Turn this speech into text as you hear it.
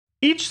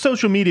Each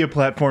social media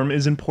platform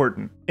is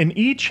important, and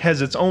each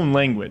has its own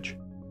language.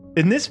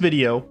 In this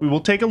video, we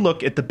will take a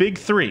look at the big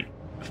three: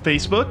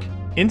 Facebook,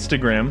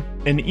 Instagram,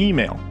 and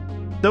email.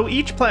 Though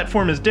each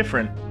platform is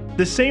different,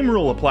 the same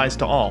rule applies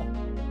to all.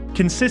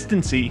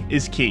 Consistency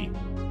is key.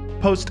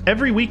 Post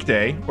every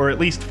weekday, or at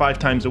least 5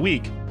 times a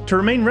week, to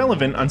remain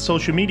relevant on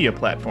social media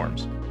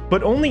platforms,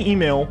 but only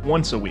email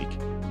once a week.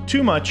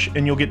 Too much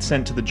and you'll get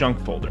sent to the junk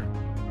folder.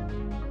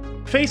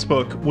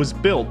 Facebook was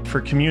built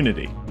for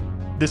community.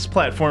 This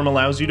platform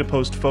allows you to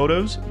post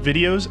photos,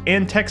 videos,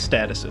 and text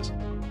statuses.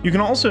 You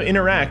can also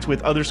interact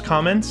with others'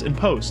 comments and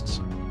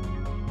posts.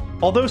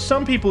 Although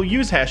some people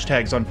use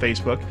hashtags on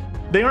Facebook,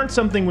 they aren't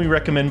something we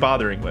recommend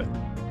bothering with.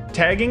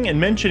 Tagging and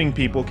mentioning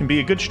people can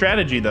be a good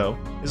strategy though,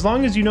 as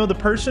long as you know the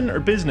person or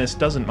business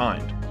doesn't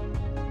mind.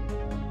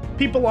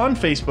 People on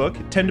Facebook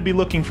tend to be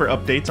looking for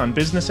updates on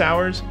business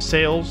hours,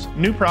 sales,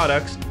 new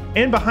products,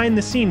 and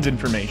behind-the-scenes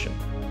information.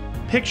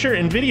 Picture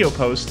and video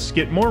posts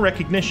get more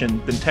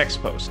recognition than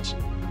text posts.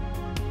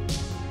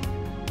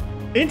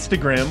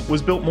 Instagram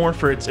was built more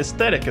for its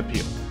aesthetic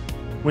appeal.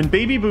 When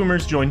baby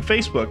boomers joined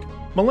Facebook,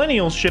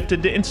 millennials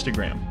shifted to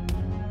Instagram.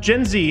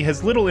 Gen Z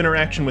has little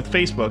interaction with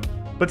Facebook,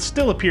 but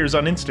still appears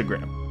on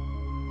Instagram.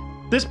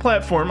 This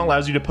platform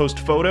allows you to post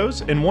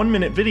photos and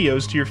 1-minute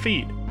videos to your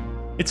feed.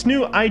 Its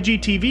new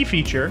IGTV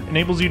feature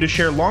enables you to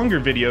share longer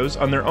videos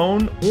on their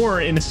own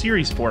or in a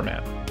series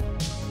format.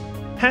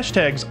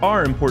 Hashtags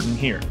are important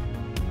here.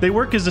 They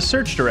work as a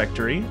search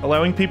directory,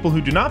 allowing people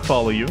who do not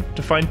follow you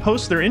to find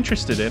posts they're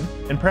interested in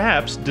and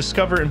perhaps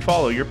discover and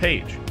follow your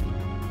page.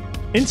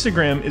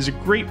 Instagram is a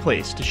great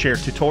place to share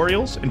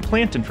tutorials and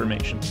plant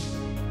information.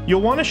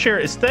 You'll want to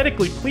share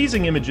aesthetically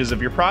pleasing images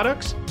of your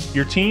products,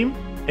 your team,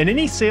 and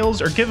any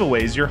sales or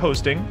giveaways you're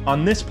hosting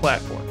on this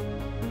platform.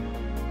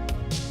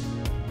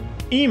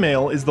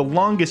 Email is the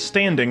longest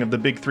standing of the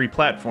big three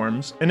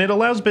platforms, and it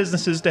allows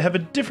businesses to have a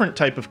different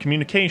type of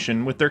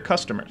communication with their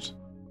customers.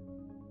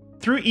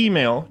 Through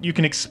email, you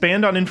can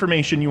expand on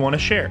information you want to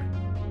share.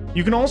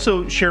 You can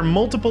also share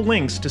multiple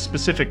links to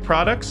specific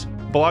products,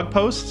 blog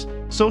posts,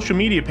 social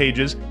media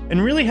pages,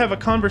 and really have a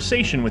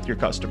conversation with your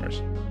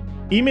customers.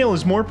 Email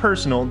is more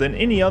personal than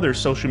any other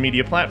social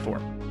media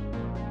platform.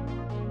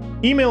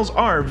 Emails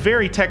are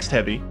very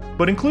text-heavy,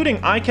 but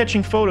including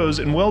eye-catching photos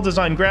and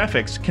well-designed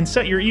graphics can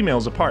set your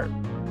emails apart.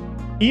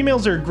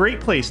 Emails are a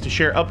great place to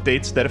share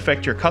updates that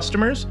affect your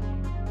customers,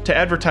 to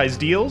advertise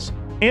deals,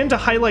 and to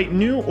highlight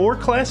new or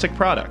classic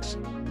products.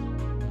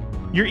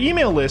 Your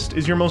email list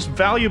is your most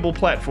valuable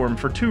platform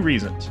for 2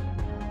 reasons.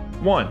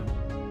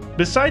 1.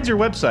 Besides your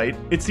website,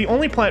 it's the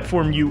only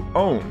platform you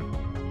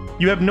own.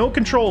 You have no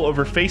control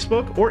over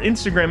Facebook or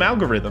Instagram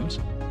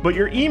algorithms, but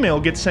your email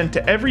gets sent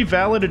to every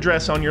valid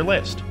address on your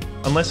list,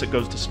 unless it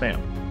goes to spam.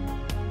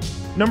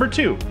 Number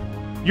 2,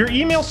 your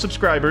email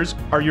subscribers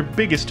are your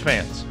biggest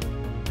fans.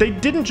 They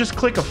didn't just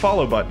click a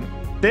follow button,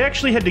 they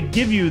actually had to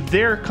give you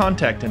their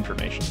contact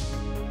information.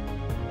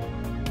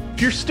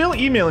 If you're still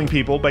emailing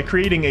people by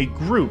creating a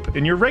group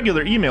in your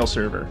regular email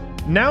server,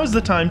 now's the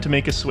time to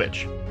make a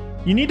switch.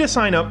 You need to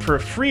sign up for a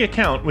free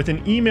account with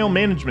an email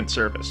management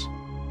service.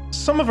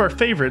 Some of our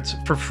favorites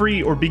for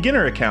free or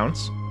beginner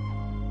accounts: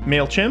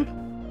 MailChimp,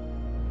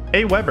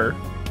 Aweber,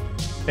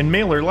 and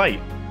MailerLite.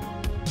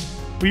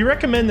 We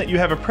recommend that you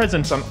have a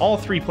presence on all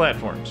 3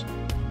 platforms.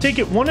 Take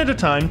it one at a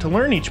time to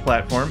learn each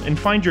platform and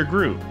find your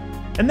groove,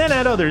 and then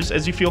add others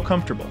as you feel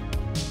comfortable.